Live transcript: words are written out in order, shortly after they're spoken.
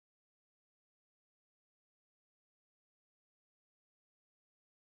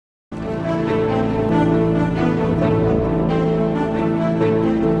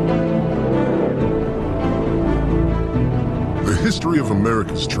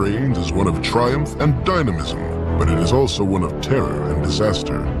these trains is one of triumph and dynamism, but it is also one of terror and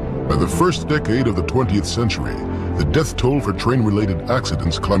disaster. By the first decade of the 20th century, the death toll for train-related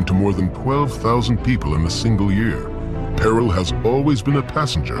accidents climbed to more than 12,000 people in a single year. Peril has always been a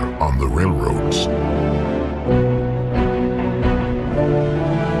passenger on the railroads.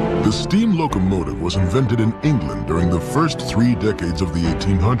 The steam locomotive was invented in England during the first 3 decades of the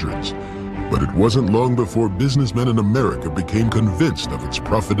 1800s, but it wasn't long before businessmen in America became convinced of its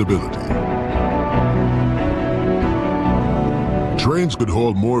profitability. Trains could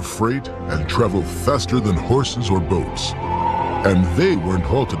haul more freight and travel faster than horses or boats. And they weren't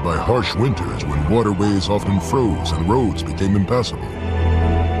halted by harsh winters when waterways often froze and roads became impassable.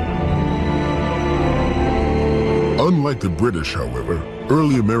 Unlike the British, however,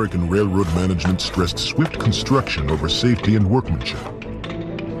 early American railroad management stressed swift construction over safety and workmanship.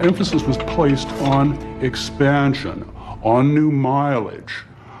 Emphasis was placed on expansion, on new mileage.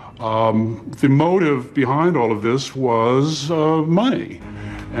 The motive behind all of this was money.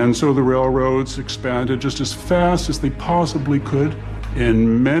 And so the railroads expanded just as fast as they possibly could.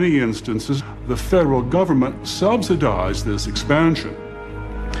 In many instances, the federal government subsidized this expansion.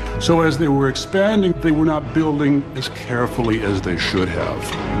 So as they were expanding, they were not building as carefully as they should have.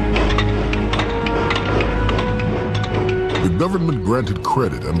 The government granted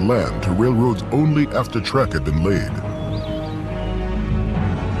credit and land to railroads only after track had been laid.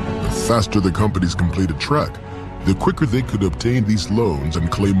 The faster the companies completed track, the quicker they could obtain these loans and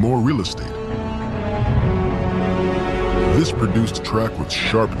claim more real estate. This produced track with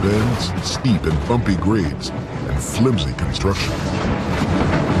sharp bends, steep and bumpy grades, and flimsy construction.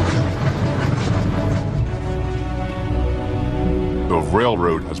 The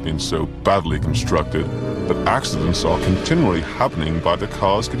railroad has been so badly constructed that accidents are continually happening by the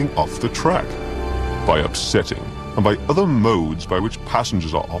cars getting off the track, by upsetting, and by other modes by which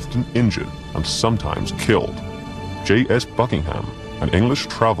passengers are often injured and sometimes killed. J.S. Buckingham, an English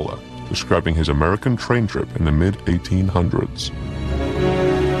traveler, describing his American train trip in the mid-1800s.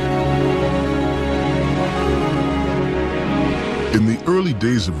 In the early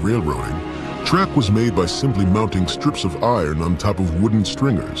days of railroading, track was made by simply mounting strips of iron on top of wooden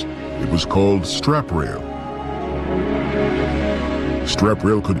stringers. It was called strap rail. Strap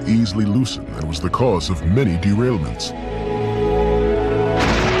rail could easily loosen and was the cause of many derailments.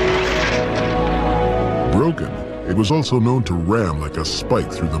 Broken, it was also known to ram like a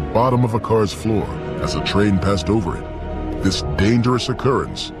spike through the bottom of a car's floor as a train passed over it. This dangerous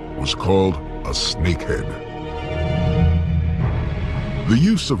occurrence was called a snakehead. The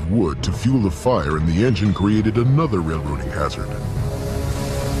use of wood to fuel the fire in the engine created another railroading hazard.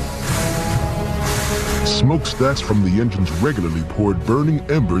 Smokestacks from the engines regularly poured burning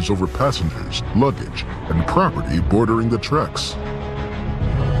embers over passengers, luggage, and property bordering the tracks.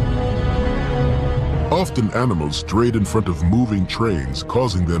 Often animals strayed in front of moving trains,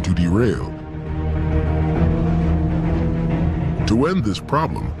 causing them to derail. To end this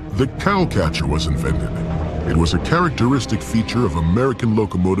problem, the cowcatcher was invented. It was a characteristic feature of American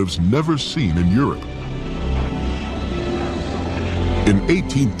locomotives never seen in Europe. In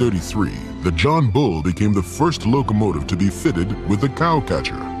 1833, the John Bull became the first locomotive to be fitted with a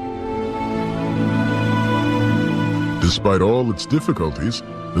cowcatcher. Despite all its difficulties,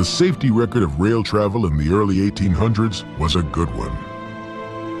 the safety record of rail travel in the early 1800s was a good one.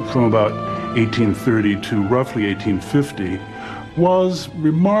 From about 1830 to roughly 1850 was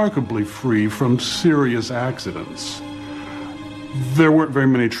remarkably free from serious accidents. There weren't very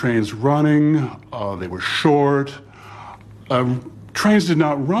many trains running, they were short. Trains did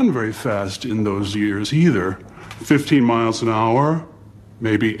not run very fast in those years either. 15 miles an hour,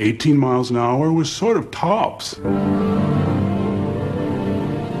 maybe 18 miles an hour was sort of tops.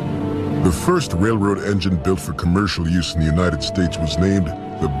 The first railroad engine built for commercial use in the United States was named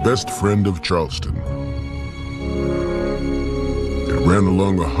the Best Friend of Charleston. It ran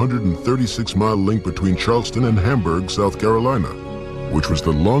along a 136-mile link between Charleston and Hamburg, South Carolina, which was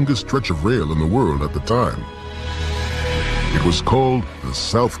the longest stretch of rail in the world at the time. It was called the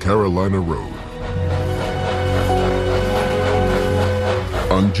South Carolina Road.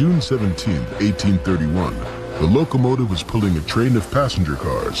 On June 17, 1831, the locomotive was pulling a train of passenger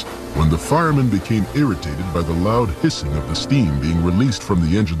cars when the fireman became irritated by the loud hissing of the steam being released from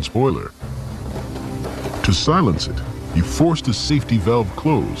the engine spoiler. To silence it, he forced a safety valve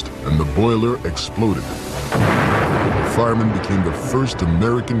closed and the boiler exploded. The fireman became the first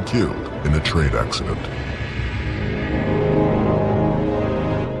American killed in a train accident.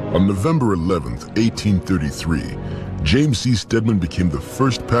 On November 11, 1833, James C. Stedman became the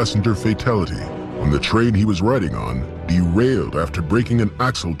first passenger fatality when the train he was riding on derailed after breaking an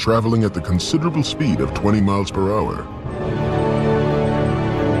axle traveling at the considerable speed of 20 miles per hour.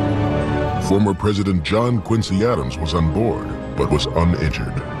 Former President John Quincy Adams was on board, but was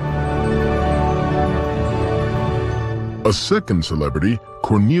uninjured. A second celebrity,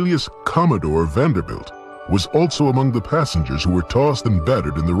 Cornelius Commodore Vanderbilt, was also among the passengers who were tossed and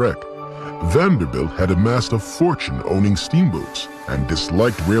battered in the wreck. Vanderbilt had amassed a fortune owning steamboats and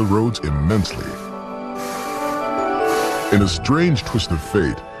disliked railroads immensely. In a strange twist of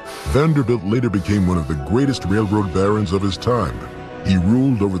fate, Vanderbilt later became one of the greatest railroad barons of his time. He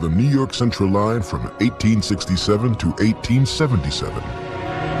ruled over the New York Central Line from 1867 to 1877.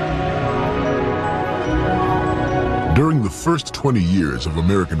 During the first 20 years of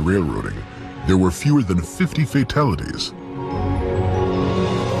American railroading, there were fewer than 50 fatalities.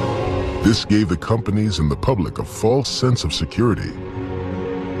 This gave the companies and the public a false sense of security.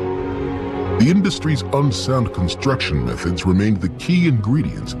 The industry's unsound construction methods remained the key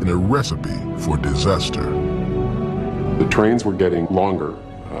ingredients in a recipe for disaster. The trains were getting longer,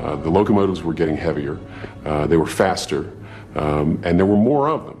 the locomotives were getting heavier, they were faster, and there were more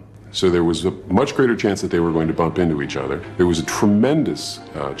of them. So there was a much greater chance that they were going to bump into each other. There was a tremendous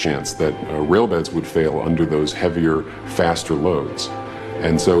chance that rail beds would fail under those heavier, faster loads.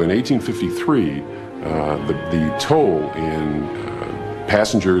 And so in 1853, the toll in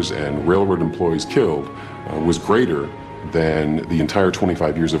passengers and railroad employees killed was greater than the entire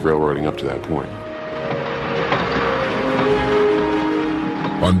 25 years of railroading up to that point.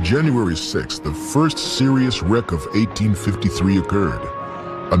 On January 6th, the first serious wreck of 1853 occurred.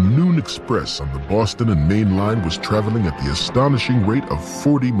 A noon express on the Boston and Maine line was traveling at the astonishing rate of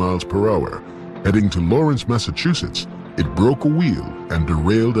 40 miles per hour. Heading to Lawrence, Massachusetts, it broke a wheel and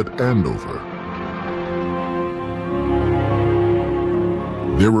derailed at Andover.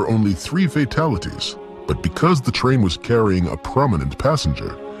 There were only 3 fatalities, but because the train was carrying a prominent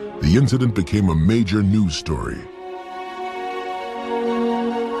passenger, the incident became a major news story.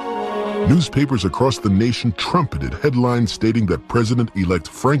 Newspapers across the nation trumpeted headlines stating that President-elect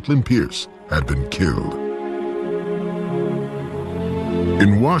Franklin Pierce had been killed.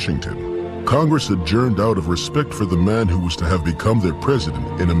 In Washington, Congress adjourned out of respect for the man who was to have become their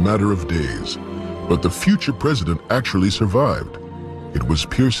president in a matter of days. But the future president actually survived. It was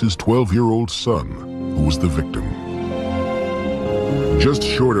Pierce's 12-year-old son who was the victim. Just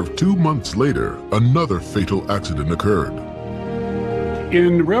short of 2 months later, another fatal accident occurred.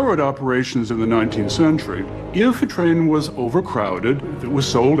 In railroad operations in the 19th century, if a train was overcrowded, it was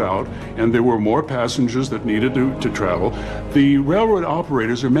sold out, and there were more passengers that needed to travel, the railroad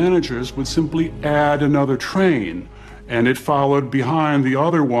operators or managers would simply add another train, and it followed behind the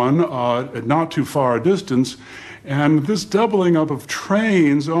other one at not too far a distance. And this doubling up of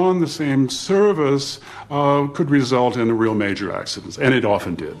trains on the same service could result in real major accidents, and it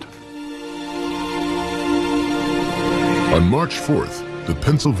often did. On March 4th, the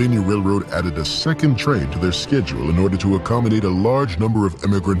Pennsylvania Railroad added a second train to their schedule in order to accommodate a large number of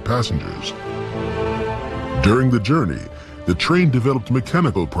immigrant passengers. During the journey, the train developed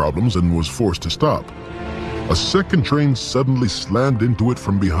mechanical problems and was forced to stop. A second train suddenly slammed into it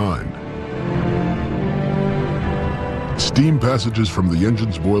from behind. Steam passages from the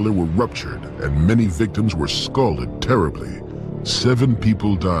engine's boiler were ruptured, and many victims were scalded terribly. 7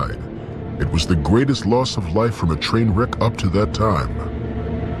 people died. It was the greatest loss of life from a train wreck up to that time.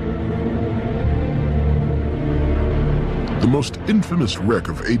 The most infamous wreck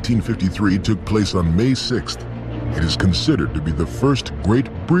of 1853 took place on May 6th. It is considered to be the first great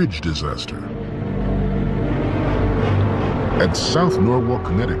bridge disaster. At South Norwalk,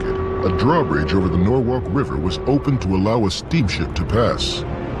 Connecticut, a drawbridge over the Norwalk River was opened to allow a steamship to pass.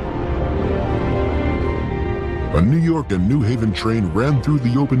 A New York and New Haven train ran through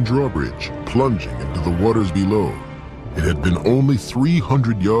the open drawbridge, plunging into the waters below. It had been only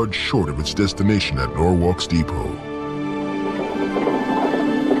 300 yards short of its destination at Norwalk's depot.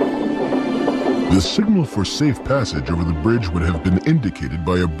 The signal for safe passage over the bridge would have been indicated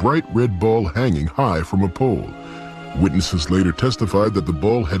by a bright red ball hanging high from a pole. Witnesses later testified that the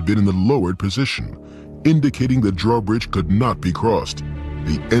ball had been in the lowered position, indicating the drawbridge could not be crossed.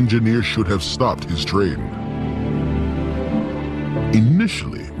 The engineer should have stopped his train.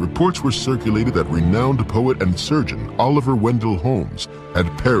 Initially, reports were circulated that renowned poet and surgeon Oliver Wendell Holmes had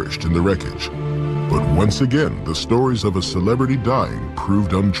perished in the wreckage. But once again, the stories of a celebrity dying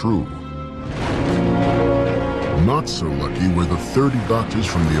proved untrue. Not so lucky were the 30 doctors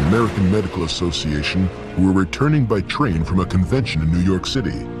from the American Medical Association who were returning by train from a convention in New York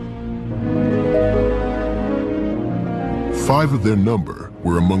City. 5 of their number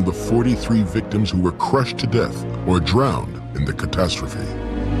were among the 43 victims who were crushed to death or drowned in the catastrophe.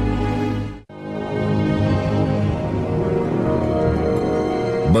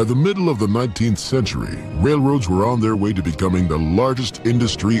 By the middle of the 19th century, railroads were on their way to becoming the largest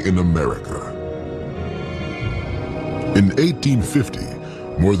industry in America. In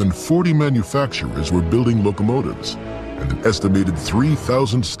 1850, more than 40 manufacturers were building locomotives, and an estimated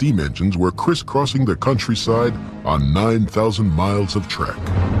 3,000 steam engines were crisscrossing the countryside on 9,000 miles of track.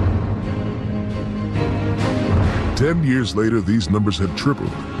 10 years later, these numbers had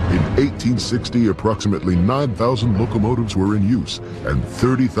tripled. In 1860, approximately 9,000 locomotives were in use, and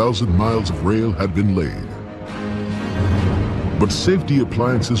 30,000 miles of rail had been laid. But safety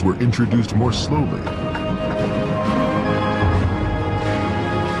appliances were introduced more slowly.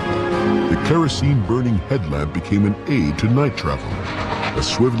 The kerosene-burning headlamp became an aid to night travel. A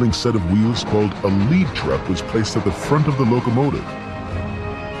swiveling set of wheels called a lead truck was placed at the front of the locomotive.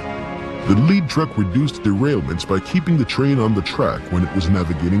 The lead truck reduced derailments by keeping the train on the track when it was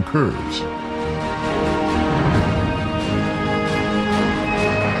navigating curves.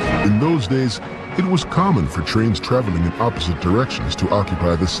 In those days, it was common for trains traveling in opposite directions to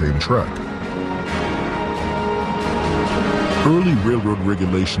occupy the same track. Early railroad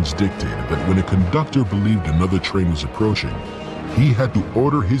regulations dictated that when a conductor believed another train was approaching, he had to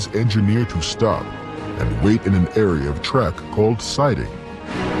order his engineer to stop and wait in an area of track called siding.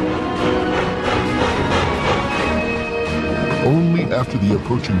 Only after the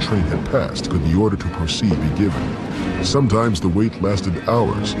approaching train had passed could the order to proceed be given. Sometimes the wait lasted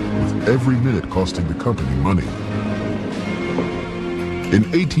hours, with every minute costing the company money. In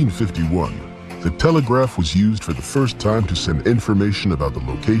 1851, the telegraph was used for the first time to send information about the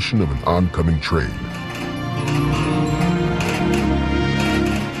location of an oncoming train.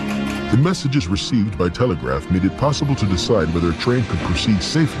 The messages received by telegraph made it possible to decide whether a train could proceed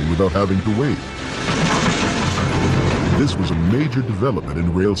safely without having to wait. This was a major development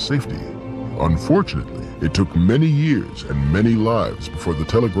in rail safety. Unfortunately, it took many years and many lives before the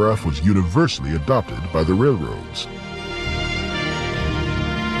telegraph was universally adopted by the railroads.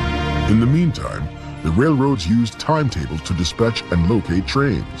 In the meantime, the railroads used timetables to dispatch and locate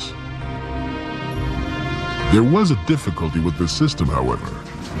trains. There was a difficulty with the system, however.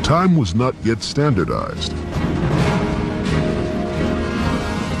 Time was not yet standardized.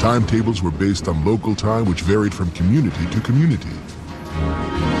 Timetables were based on local time, which varied from community to community.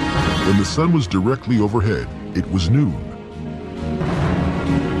 When the sun was directly overhead, it was noon.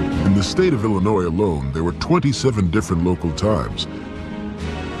 In the state of Illinois alone, there were 27 different local times.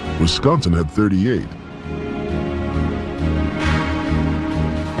 Wisconsin had 38.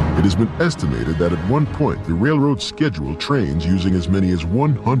 It has been estimated that at one point the railroad scheduled trains using as many as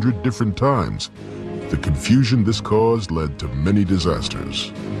 100 different times. The confusion this caused led to many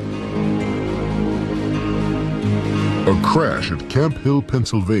disasters. A crash at Camp Hill,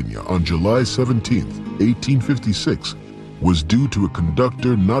 Pennsylvania on July 17, 1856 was due to a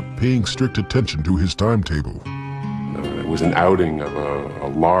conductor not paying strict attention to his timetable. It was an outing of a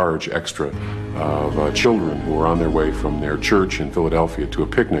large extra of children who were on their way from their church in Philadelphia to a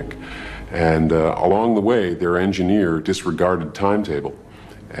picnic. And along the way, their engineer disregarded timetable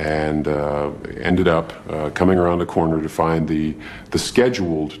and ended up coming around a corner to find the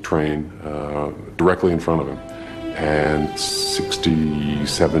scheduled train directly in front of him. And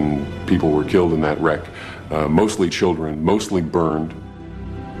 67 people were killed in that wreck, mostly children, mostly burned.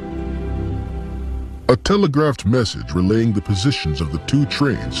 A telegraphed message relaying the positions of the two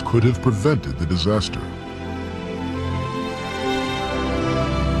trains could have prevented the disaster.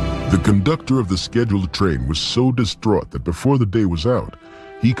 The conductor of the scheduled train was so distraught that before the day was out,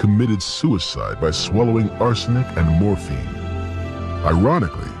 he committed suicide by swallowing arsenic and morphine.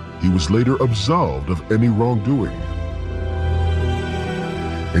 Ironically, he was later absolved of any wrongdoing.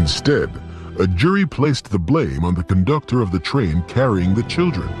 Instead, a jury placed the blame on the conductor of the train carrying the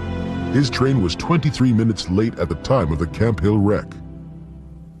children. His train was 23 minutes late at the time of the Camp Hill wreck.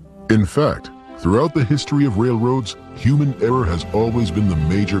 In fact, throughout the history of railroads, human error has always been the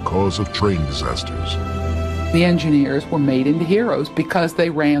major cause of train disasters. The engineers were made into heroes because they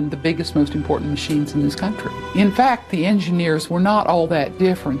ran the biggest, most important machines in this country. In fact, the engineers were not all that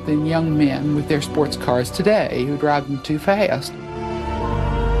different than young men with their sports cars today who drive them too fast.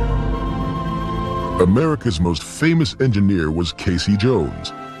 America's most famous engineer was Casey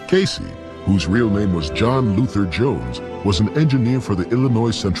Jones. Casey, whose real name was John Luther Jones, was an engineer for the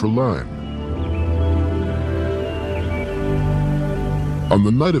Illinois Central Line. On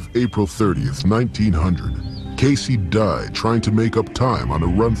the night of April 30th, 1900, Casey died trying to make up time on a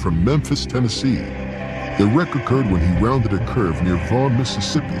run from Memphis, Tennessee. The wreck occurred when he rounded a curve near Vaughn,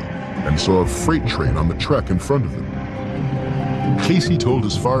 Mississippi, and saw a freight train on the track in front of him. Casey told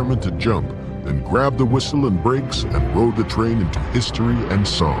his firemen to jump, then grabbed the whistle and brakes and rode the train into history and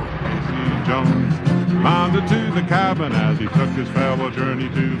song. Jones mounted to the cabin as he took his farewell journey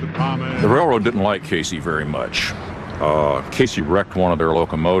to the promise. The railroad didn't like Casey very much. Casey wrecked one of their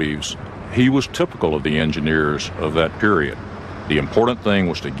locomotives. He was typical of the engineers of that period. The important thing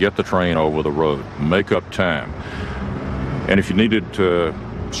was to get the train over the road, make up time. And if you needed to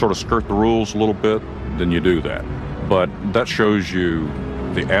sort of skirt the rules a little bit, then you do that. But that shows you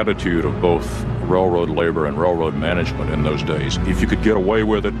the attitude of both railroad labor and railroad management in those days. If you could get away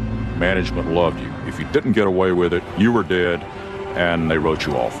with it, management loved you. If you didn't get away with it, you were dead, and they wrote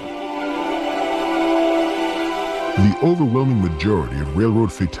you off. The overwhelming majority of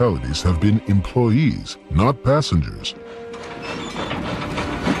railroad fatalities have been employees, not passengers.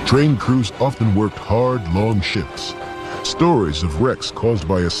 Train crews often worked hard, long shifts. Stories of wrecks caused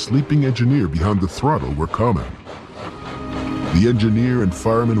by a sleeping engineer behind the throttle were common. The engineer and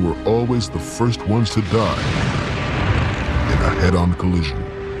firemen were always the first ones to die in a head-on collision.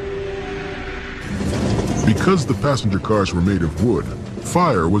 Because the passenger cars were made of wood,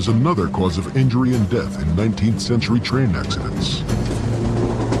 fire was another cause of injury and death in 19th century train accidents.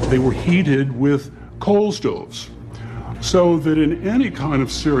 They were heated with coal stoves, so that in any kind of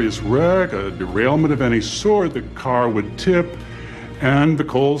serious wreck, a derailment of any sort, the car would tip and the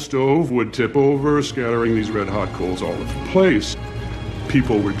coal stove would tip over, scattering these red-hot coals all over the place.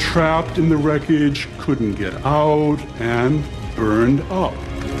 People were trapped in the wreckage, couldn't get out, and burned up.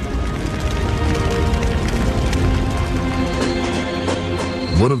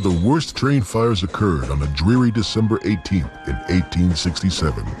 One of the worst train fires occurred on a dreary December 18th in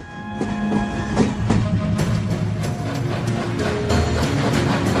 1867.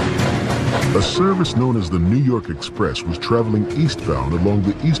 A service known as the New York Express was traveling eastbound along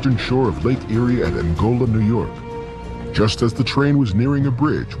the eastern shore of Lake Erie at Angola, New York. Just as the train was nearing a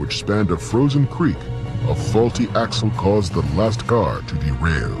bridge which spanned a frozen creek, a faulty axle caused the last car to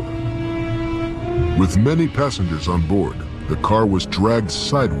derail. With many passengers on board, the car was dragged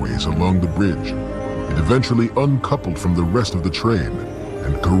sideways along the bridge. It eventually uncoupled from the rest of the train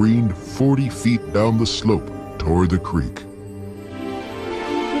and careened 40 feet down the slope toward the creek.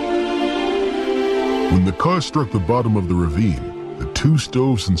 When the car struck the bottom of the ravine, the two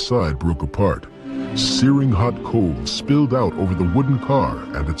stoves inside broke apart. Searing hot coals spilled out over the wooden car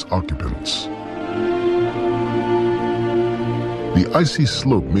and its occupants. The icy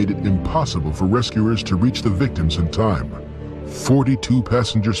slope made it impossible for rescuers to reach the victims in time. 42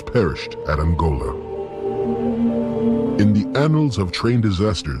 passengers perished at Angola. In the annals of train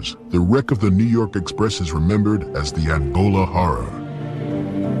disasters, the wreck of the New York Express is remembered as the Angola Horror.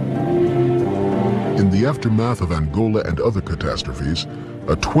 In the aftermath of Angola and other catastrophes,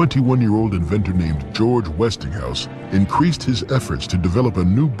 a 21-year-old inventor named George Westinghouse increased his efforts to develop a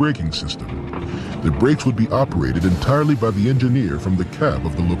new braking system. The brakes would be operated entirely by the engineer from the cab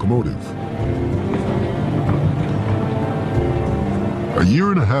of the locomotive. A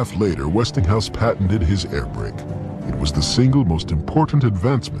year and a half later, Westinghouse patented his air brake. It was the single most important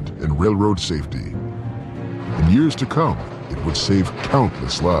advancement in railroad safety. In years to come, it would save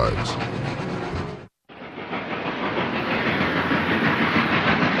countless lives.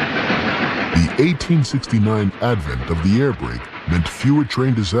 The 1869 advent of the air brake meant fewer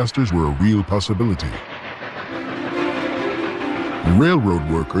train disasters were a real possibility. Railroad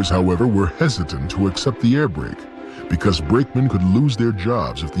workers, however, were hesitant to accept the air brake because brakemen could lose their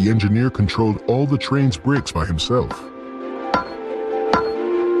jobs if the engineer controlled all the train's brakes by himself.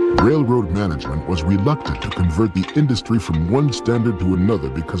 Railroad management was reluctant to convert the industry from one standard to another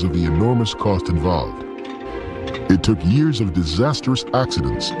because of the enormous cost involved. It took years of disastrous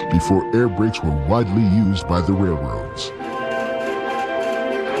accidents before air brakes were widely used by the railroads.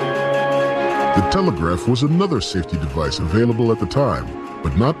 The telegraph was another safety device available at the time,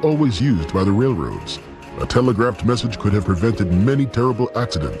 but not always used by the railroads. A telegraphed message could have prevented many terrible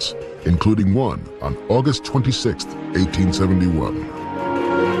accidents, including one on August 26, 1871.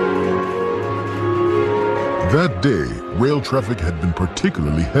 That day, rail traffic had been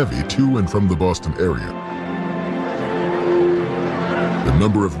particularly heavy to and from the Boston area. The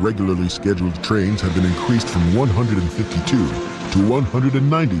number of regularly scheduled trains had been increased from 152 to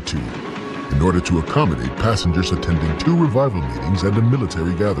 192 in order to accommodate passengers attending 2 revival meetings and a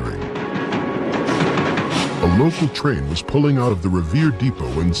military gathering. A local train was pulling out of the Revere Depot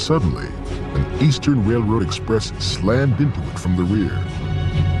when suddenly an Eastern Railroad Express slammed into it from the rear.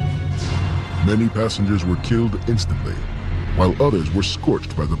 Many passengers were killed instantly, while others were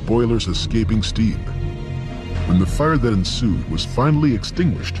scorched by the boiler's escaping steam. When the fire that ensued was finally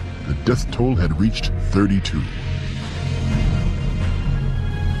extinguished, the death toll had reached 32.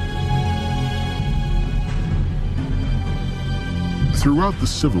 Throughout the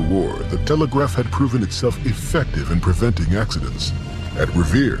Civil War, the telegraph had proven itself effective in preventing accidents. At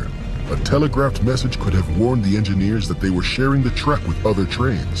Revere, a telegraphed message could have warned the engineers that they were sharing the track with other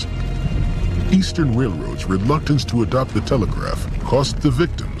trains. Eastern Railroad's reluctance to adopt the telegraph cost the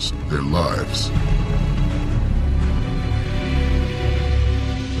victims their lives.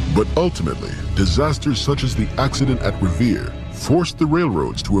 But ultimately, disasters such as the accident at Revere forced the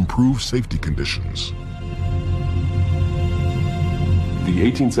railroads to improve safety conditions. The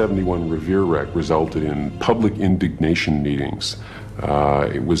 1871 Revere wreck resulted in public indignation meetings.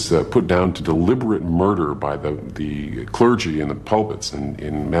 It was put down to deliberate murder by the clergy in the pulpits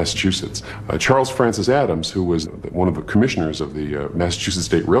in Massachusetts. Charles Francis Adams, who was one of the commissioners of the Massachusetts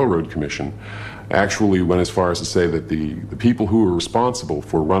State Railroad Commission, actually went as far as to say that the people who were responsible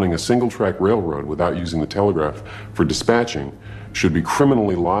for running a single-track railroad without using the telegraph for dispatching should be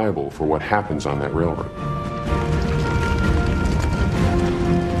criminally liable for what happens on that railroad.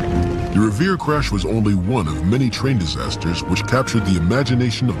 The Revere crash was only one of many train disasters which captured the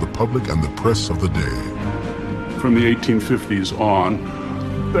imagination of the public and the press of the day. From the 1850s on,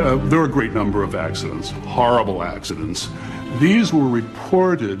 there were a great number of accidents, horrible accidents. These were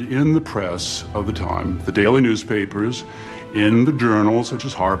reported in the press of the time, the daily newspapers, in the journals such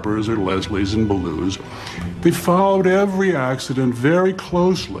as Harper's or Leslie's and Ballew's. They followed every accident very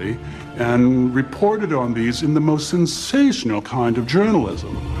closely and reported on these in the most sensational kind of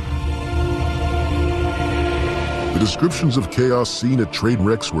journalism. The descriptions of chaos seen at train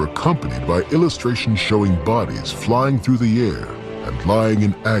wrecks were accompanied by illustrations showing bodies flying through the air and lying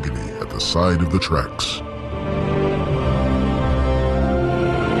in agony at the side of the tracks.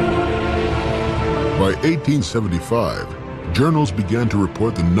 By 1875, journals began to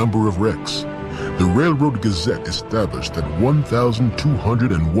report the number of wrecks. The Railroad Gazette established that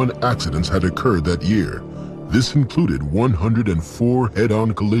 1,201 accidents had occurred that year. This included 104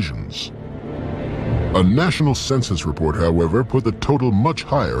 head-on collisions. A national census report, however, put the total much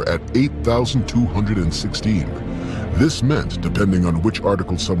higher at 8,216. This meant, depending on which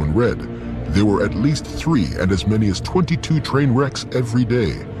article someone read, there were at least 3 and as many as 22 train wrecks every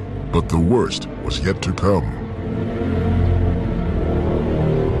day. But the worst was yet to come.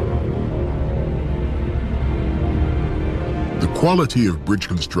 The quality of bridge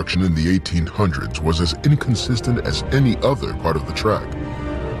construction in the 1800s was as inconsistent as any other part of the track.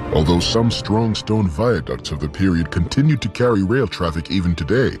 Although some strong stone viaducts of the period continued to carry rail traffic even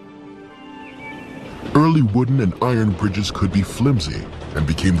today, early wooden and iron bridges could be flimsy and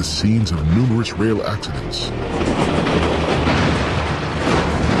became the scenes of numerous rail accidents.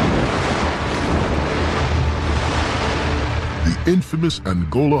 The infamous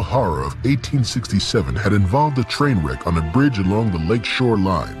Angola horror of 1867 had involved a train wreck on a bridge along the Lakeshore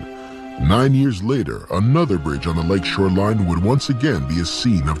Line. 9 years later, another bridge on the Lakeshore Line would once again be a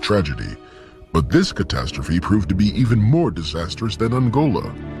scene of tragedy. But this catastrophe proved to be even more disastrous than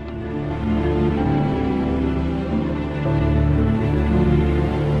Angola.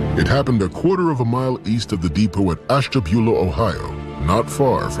 It happened a quarter of a mile east of the depot at Ashtabula, Ohio, not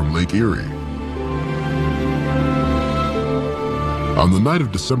far from Lake Erie. On the night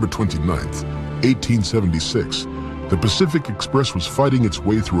of December 29th, 1876, the Pacific Express was fighting its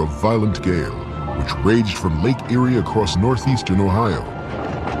way through a violent gale, which raged from Lake Erie across northeastern Ohio.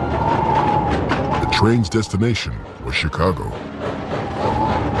 The train's destination was Chicago.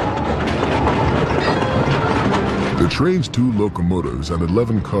 The train's 2 locomotives and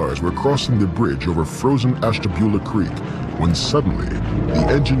 11 cars were crossing the bridge over frozen Ashtabula Creek when suddenly the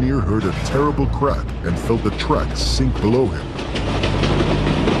engineer heard a terrible crack and felt the track sink below him.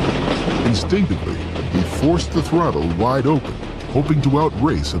 Instinctively, he forced the throttle wide open, hoping to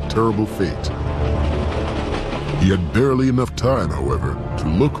outrace a terrible fate. He had barely enough time, however, to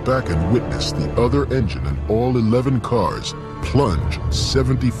look back and witness the other engine and all 11 cars plunge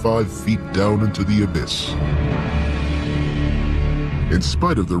 75 feet down into the abyss. In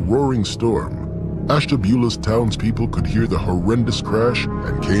spite of the roaring storm, Ashtabula's townspeople could hear the horrendous crash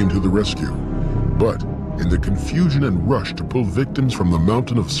and came to the rescue. But in the confusion and rush to pull victims from the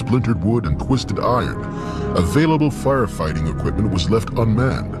mountain of splintered wood and twisted iron, available firefighting equipment was left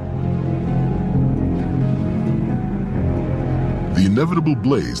unmanned. The inevitable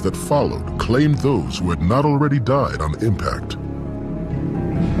blaze that followed claimed those who had not already died on impact.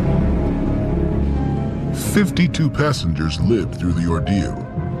 52 passengers lived through the ordeal.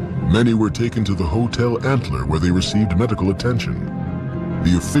 Many were taken to the Hotel Antler where they received medical attention.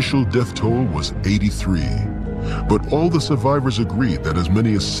 The official death toll was 83. but all the survivors agreed that as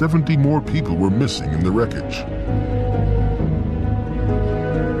many as 70 more people were missing in the wreckage.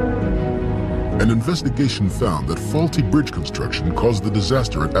 An investigation found that faulty bridge construction caused the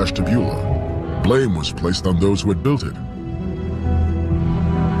disaster at Ashtabula. Blame was placed on those who had built it.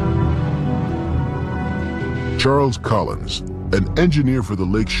 Charles Collins, an engineer for the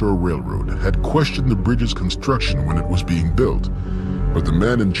Lakeshore Railroad, had questioned the bridge's construction when it was being built, but the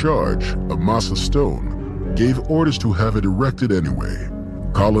man in charge, Amasa Stone, gave orders to have it erected anyway.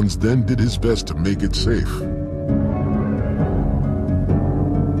 Collins then did his best to make it safe.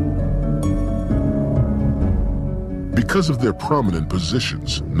 Because of their prominent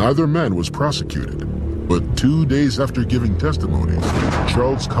positions, neither man was prosecuted. But 2 days after giving testimony,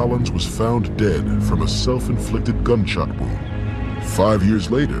 Charles Collins was found dead from a self-inflicted gunshot wound. 5 years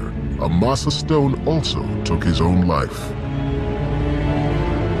later, Amasa Stone also took his own life.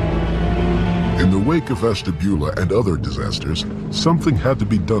 In the wake of Ashtabula and other disasters, something had to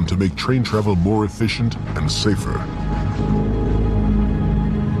be done to make train travel more efficient and safer.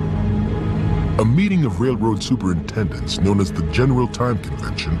 A meeting of railroad superintendents known as the General Time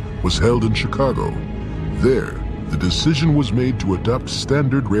Convention was held in Chicago. There, the decision was made to adopt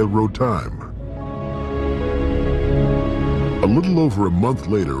standard railroad time. A little over a month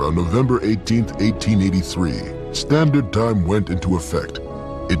later, on November 18, 1883, standard time went into effect.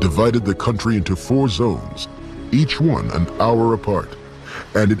 It divided the country into 4 zones, each one an hour apart,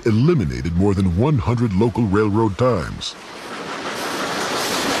 and it eliminated more than 100 local railroad times.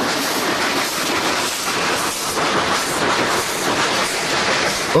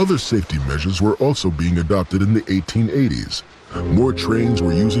 Other safety measures were also being adopted in the 1880s. More trains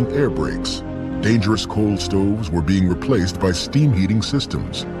were using air brakes. Dangerous coal stoves were being replaced by steam heating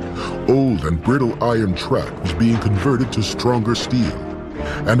systems. Old and brittle iron track was being converted to stronger steel.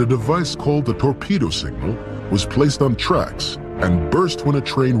 And a device called the torpedo signal was placed on tracks and burst when a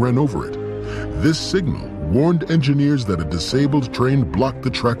train ran over it. This signal warned engineers that a disabled train blocked the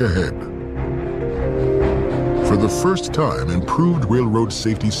track ahead. For the first time, improved railroad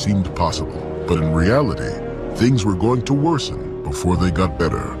safety seemed possible, but in reality, things were going to worsen before they got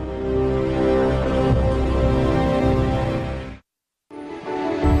better.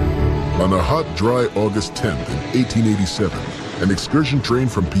 On a hot, dry August 10th in 1887, an excursion train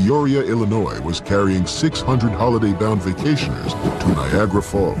from Peoria, Illinois was carrying 600 holiday-bound vacationers to Niagara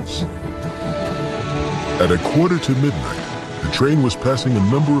Falls. At 1:45 the train was passing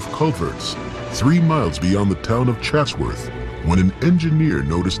a number of culverts, 3 miles beyond the town of Chatsworth, when an engineer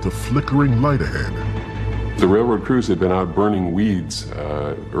noticed a flickering light ahead. The railroad crews had been out burning weeds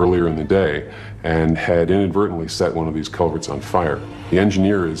earlier in the day and had inadvertently set one of these culverts on fire. The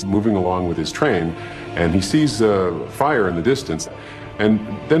engineer is moving along with his train and he sees a fire in the distance and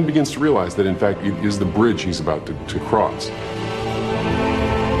then begins to realize that in fact it is the bridge he's about to cross.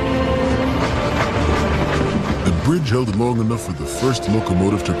 The bridge held long enough for the first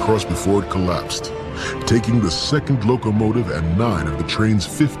locomotive to cross before it collapsed, taking the second locomotive and 9 of the train's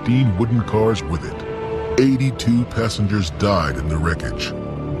 15 wooden cars with it. 82 passengers died in the wreckage.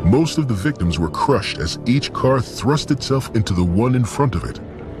 Most of the victims were crushed as each car thrust itself into the one in front of it.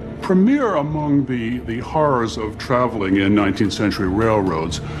 Premier among the horrors of traveling in 19th century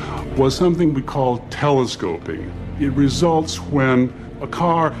railroads was something we call telescoping. It results when a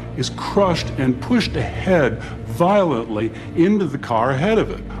car is crushed and pushed ahead violently into the car ahead of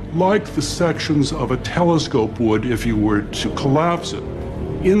it, like the sections of a telescope would if you were to collapse it.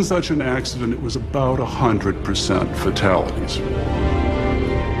 In such an accident, it was about 100% fatalities.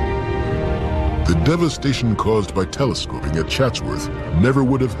 The devastation caused by telescoping at Chatsworth never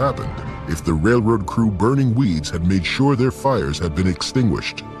would have happened if the railroad crew burning weeds had made sure their fires had been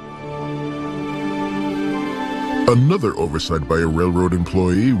extinguished. Another oversight by a railroad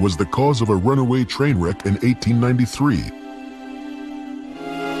employee was the cause of a runaway train wreck in 1893.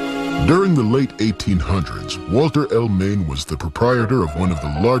 During the late 1800s, Walter L. Main was the proprietor of one of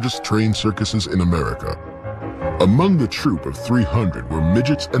the largest train circuses in America. Among the troupe of 300 were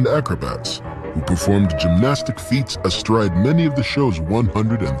midgets and acrobats, who performed gymnastic feats astride many of the show's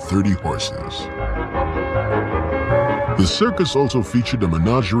 130 horses. The circus also featured a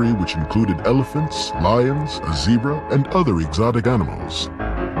menagerie which included elephants, lions, a zebra, and other exotic animals.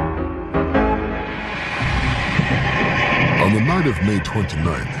 On the night of May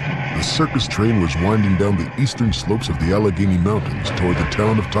 29th, the circus train was winding down the eastern slopes of the Allegheny Mountains toward the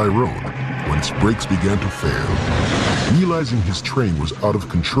town of Tyrone when its brakes began to fail. Realizing his train was out of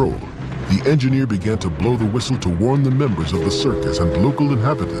control, the engineer began to blow the whistle to warn the members of the circus and local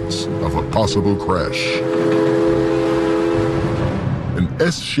inhabitants of a possible crash. An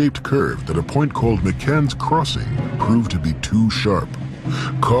S-shaped curve at a point called McCann's Crossing proved to be too sharp.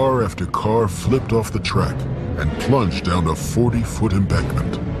 Car after car flipped off the track and plunged down a 40-foot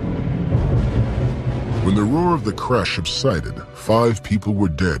embankment. When the roar of the crash subsided, 5 people were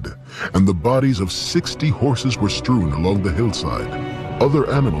dead, and the bodies of 60 horses were strewn along the hillside. Other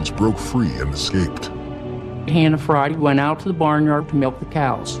animals broke free and escaped. Hannah Friday went out to the barnyard to milk the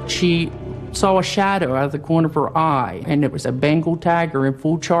cows. She saw a shadow out of the corner of her eye, and it was a Bengal tiger in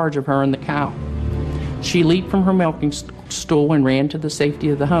full charge of her and the cow. She leaped from her milking stool and ran to the safety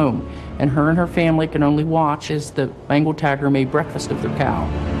of the home, and her family could only watch as the Bengal tiger made breakfast of their cow.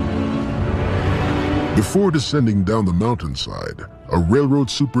 Before descending down the mountainside, a railroad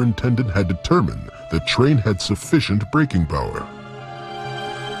superintendent had determined the train had sufficient braking power.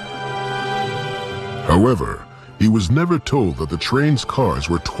 However, he was never told that the train's cars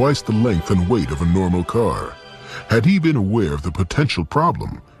were twice the length and weight of a normal car. Had he been aware of the potential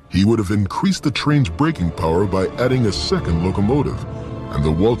problem, he would have increased the train's braking power by adding a second locomotive, and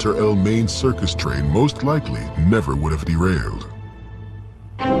the Walter L. Main circus train most likely never would have derailed.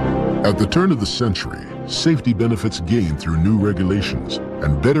 At the turn of the century, safety benefits gained through new regulations,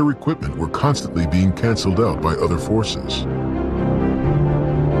 and better equipment were constantly being canceled out by other forces.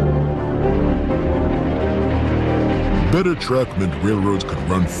 Better track meant railroads could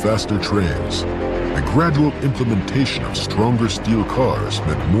run faster trains. The gradual implementation of stronger steel cars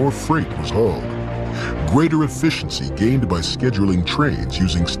meant more freight was hauled. Greater efficiency gained by scheduling trains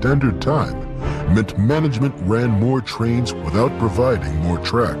using standard time meant management ran more trains without providing more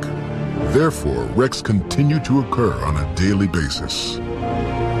track. Therefore, wrecks continued to occur on a daily basis.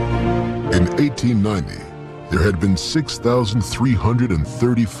 In 1890, there had been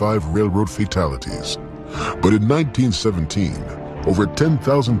 6,335 railroad fatalities. But in 1917, over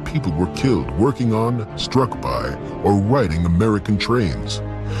 10,000 people were killed working on, struck by, or riding American trains.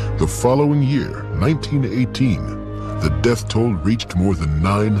 The following year, 1918, the death toll reached more than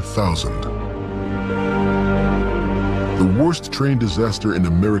 9,000. The worst train disaster in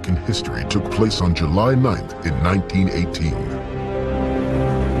American history took place on July 9th in 1918.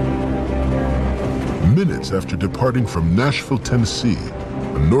 Minutes after departing from Nashville, Tennessee,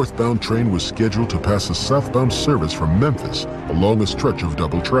 a northbound train was scheduled to pass a southbound service from Memphis along a stretch of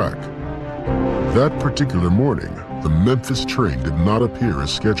double track. That particular morning, the Memphis train did not appear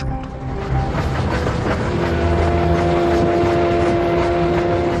as scheduled.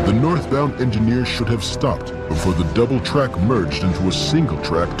 The northbound engineers should have stopped before the double track merged into a single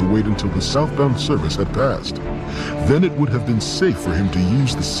track to wait until the southbound service had passed. Then it would have been safe for him to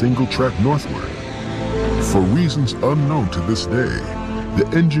use the single track northward. For reasons unknown to this day, the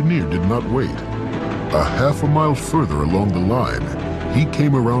engineer did not wait. A half a mile further along the line, he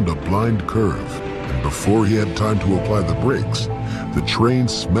came around a blind curve, and before he had time to apply the brakes, the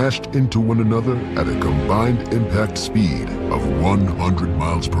trains smashed into one another at a combined impact speed of 100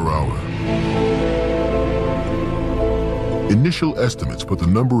 miles per hour. Initial estimates put the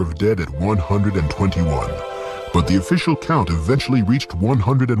number of dead at 121, but the official count eventually reached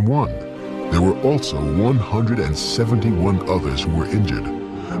 101. There were also 171 others who were injured.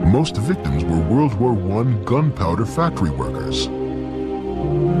 Most victims were World War I gunpowder factory workers.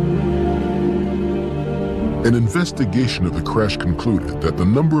 An investigation of the crash concluded that the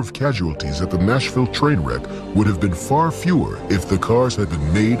number of casualties at the Nashville train wreck would have been far fewer if the cars had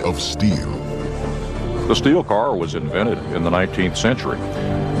been made of steel. The steel car was invented in the 19th century,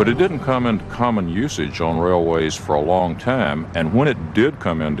 but it didn't come into common usage on railways for a long time, and when it did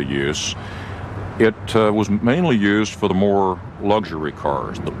come into use, it was mainly used for the more luxury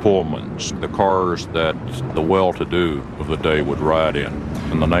cars, the Pullmans, the cars that the well-to-do of the day would ride in.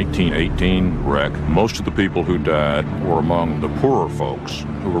 In the 1918 wreck, most of the people who died were among the poorer folks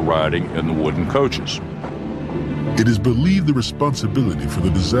who were riding in the wooden coaches. It is believed the responsibility for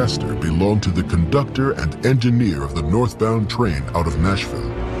the disaster belonged to the conductor and engineer of the northbound train out of Nashville.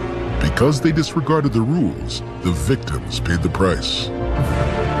 Because they disregarded the rules, the victims paid the price.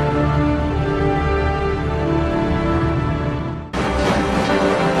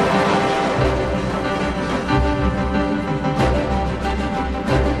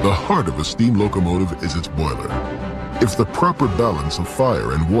 The heart of a steam locomotive is its boiler. If the proper balance of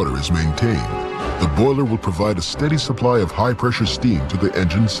fire and water is maintained, the boiler will provide a steady supply of high-pressure steam to the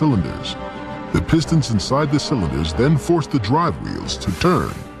engine cylinders. The pistons inside the cylinders then force the drive wheels to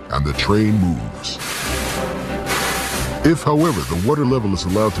turn, and the train moves. If, however, the water level is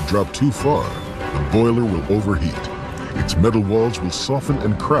allowed to drop too far, the boiler will overheat. Its metal walls will soften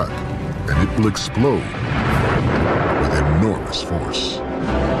and crack, and it will explode with enormous force.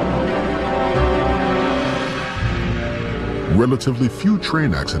 Relatively few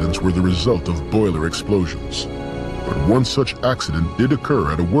train accidents were the result of boiler explosions. But one such accident did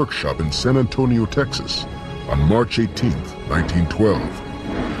occur at a workshop in San Antonio, Texas, on March 18,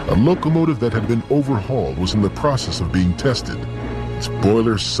 1912. A locomotive that had been overhauled was in the process of being tested. Its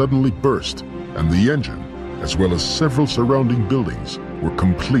boiler suddenly burst, and the engine, as well as several surrounding buildings, were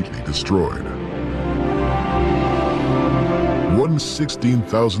completely destroyed. One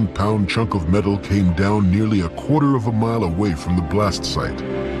 16,000-pound chunk of metal came down nearly a quarter of a mile away from the blast site.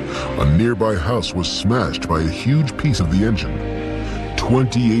 A nearby house was smashed by a huge piece of the engine.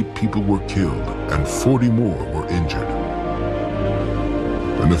 28 people were killed and 40 more were injured.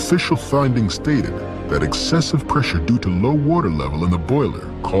 An official finding stated that excessive pressure due to low water level in the boiler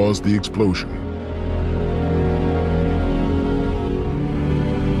caused the explosion.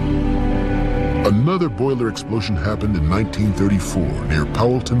 Another boiler explosion happened in 1934 near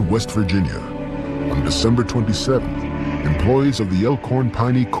Powellton, West Virginia. On December 27th, employees of the Elkhorn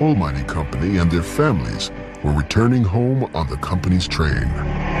Piney Coal Mining Company and their families were returning home on the company's train.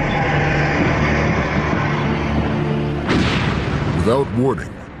 Without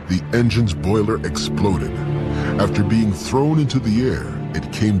warning, the engine's boiler exploded. After being thrown into the air,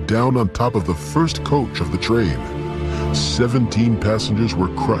 it came down on top of the first coach of the train. 17 passengers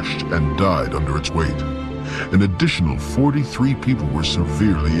were crushed and died under its weight. An additional 43 people were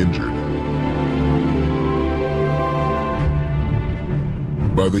severely injured.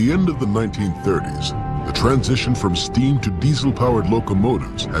 By the end of the 1930s, the transition from steam to diesel-powered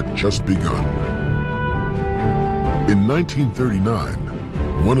locomotives had just begun. In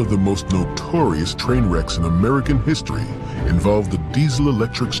 1939, one of the most notorious train wrecks in American history involved the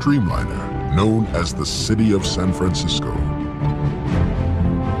diesel-electric streamliner known as the City of San Francisco.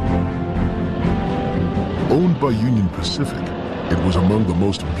 Owned by Union Pacific, it was among the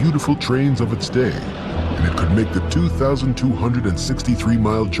most beautiful trains of its day, and it could make the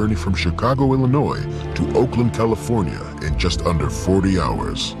 2,263-mile journey from Chicago, Illinois to Oakland, California in just under 40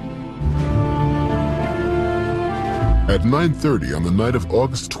 hours. At 9:30 on the night of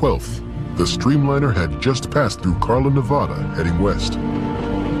August 12th, the streamliner had just passed through Carlin, Nevada, heading west.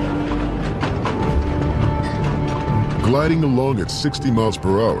 Gliding along at 60 miles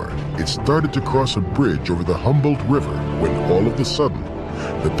per hour, it started to cross a bridge over the Humboldt River when all of a sudden,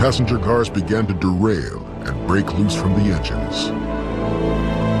 the passenger cars began to derail and break loose from the engines.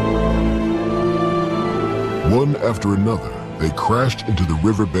 One after another, they crashed into the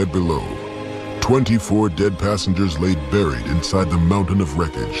riverbed below. 24 dead passengers lay buried inside the mountain of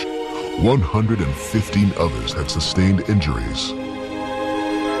wreckage. 115 others had sustained injuries.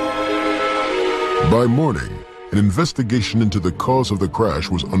 By morning, an investigation into the cause of the crash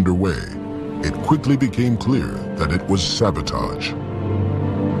was underway. It quickly became clear that it was sabotage.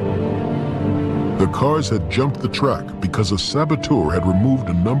 The cars had jumped the track because a saboteur had removed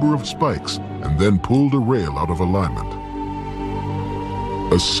a number of spikes and then pulled a rail out of alignment.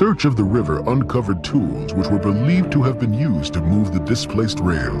 A search of the river uncovered tools which were believed to have been used to move the displaced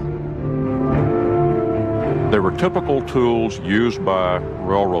rail. They were typical tools used by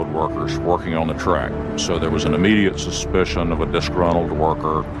railroad workers working on the track, so there was an immediate suspicion of a disgruntled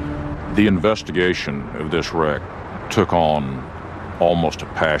worker. The investigation of this wreck took on almost a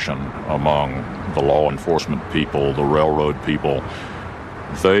passion among the law enforcement people, the railroad people.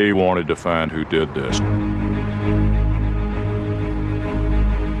 They wanted to find who did this.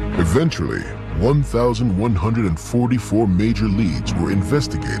 Eventually, 1,144 major leads were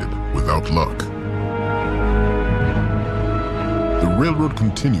investigated without luck. The railroad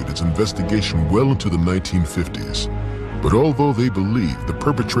continued its investigation well into the 1950s, but although they believed the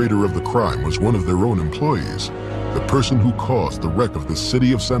perpetrator of the crime was one of their own employees, the person who caused the wreck of the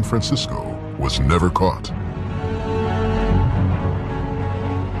city of San Francisco was never caught.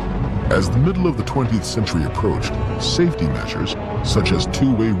 As the middle of the 20th century approached, safety measures, such as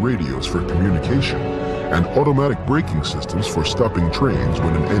two-way radios for communication and automatic braking systems for stopping trains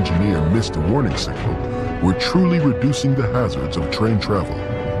when an engineer missed a warning signal, were truly reducing the hazards of train travel.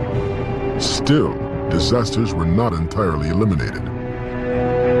 Still, disasters were not entirely eliminated.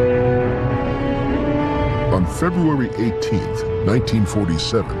 On February 18th,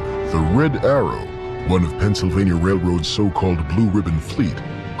 1947, the Red Arrow, one of Pennsylvania Railroad's so-called Blue Ribbon Fleet,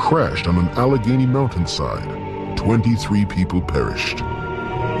 crashed on an Allegheny mountainside. 23 people perished.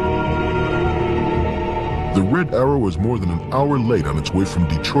 The Red Arrow was more than an hour late on its way from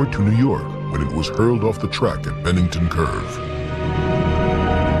Detroit to New York when it was hurled off the track at Bennington Curve.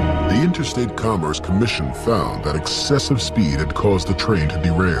 The Interstate Commerce Commission found that excessive speed had caused the train to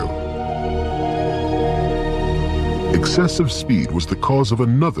derail. Excessive speed was the cause of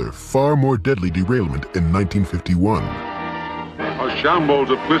another, far more deadly derailment in 1951. A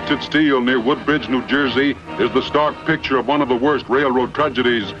shambles of twisted steel near Woodbridge, New Jersey, is the stark picture of one of the worst railroad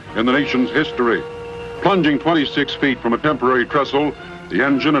tragedies in the nation's history. Plunging 26 feet from a temporary trestle, the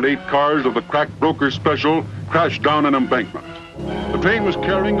engine and 8 cars of the cracked broker special crashed down an embankment. The train was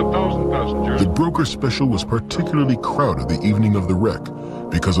carrying 1,000 passengers. The broker special was particularly crowded the evening of the wreck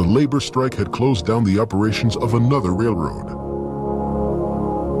because a labor strike had closed down the operations of another railroad.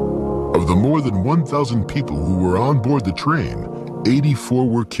 Of the more than 1,000 people who were on board the train, 84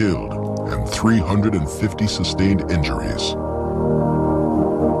 were killed and 350 sustained injuries.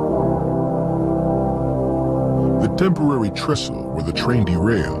 The temporary trestle where the train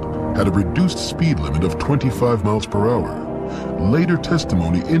derailed had a reduced speed limit of 25 miles per hour. Later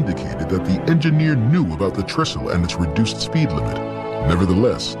testimony indicated that the engineer knew about the trestle and its reduced speed limit.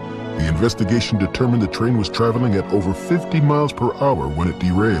 Nevertheless, the investigation determined the train was traveling at over 50 miles per hour when it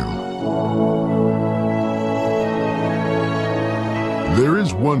derailed. There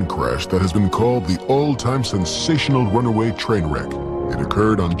is one crash that has been called the all-time sensational runaway train wreck. It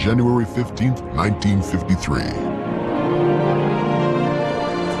occurred on January 15, 1953.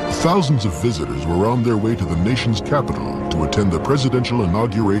 Thousands of visitors were on their way to the nation's capital to attend the presidential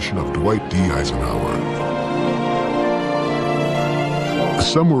inauguration of Dwight D. Eisenhower.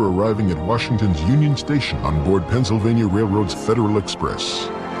 Some were arriving at Washington's Union Station on board Pennsylvania Railroad's Federal Express.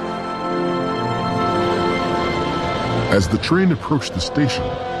 As the train approached the station,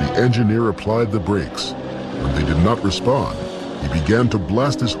 the engineer applied the brakes. When they did not respond, he began to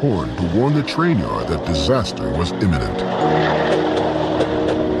blast his horn to warn the train yard that disaster was imminent.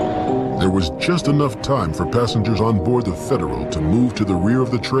 There was just enough time for passengers on board the Federal to move to the rear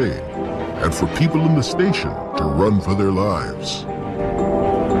of the train and for people in the station to run for their lives.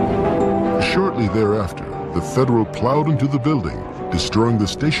 Shortly thereafter, the Federal plowed into the building, destroying the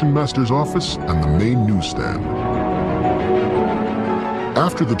station master's office and the main newsstand.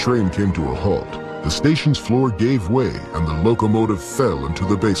 After the train came to a halt, the station's floor gave way and the locomotive fell into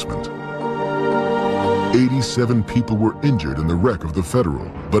the basement. 87 people were injured in the wreck of the Federal,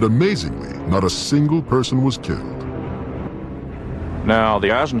 but amazingly, not a single person was killed. Now,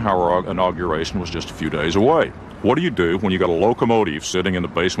 the Eisenhower inauguration was just a few days away. What do you do when you got a locomotive sitting in the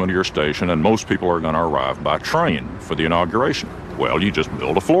basement of your station and most people are going to arrive by train for the inauguration? Well, you just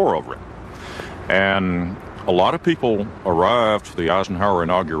build a floor over it. And a lot of people arrived for the Eisenhower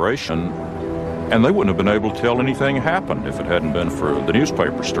inauguration and they wouldn't have been able to tell anything happened if it hadn't been for the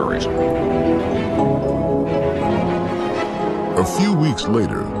newspaper stories. A few weeks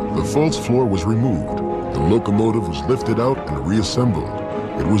later, the false floor was removed. The locomotive was lifted out and reassembled.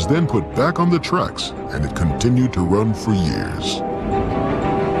 It was then put back on the tracks, and it continued to run for years.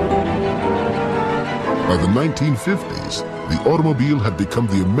 By the 1950s, the automobile had become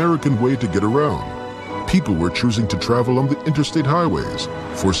the American way to get around. People were choosing to travel on the interstate highways,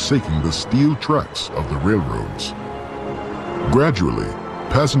 forsaking the steel tracks of the railroads. Gradually,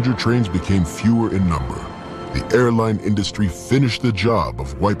 passenger trains became fewer in number. The airline industry finished the job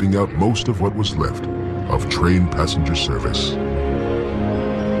of wiping out most of what was left of train passenger service.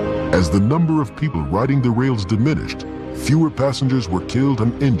 As the number of people riding the rails diminished, fewer passengers were killed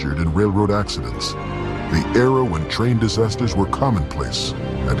and injured in railroad accidents. The era when train disasters were commonplace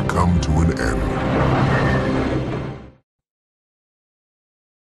had come to an end.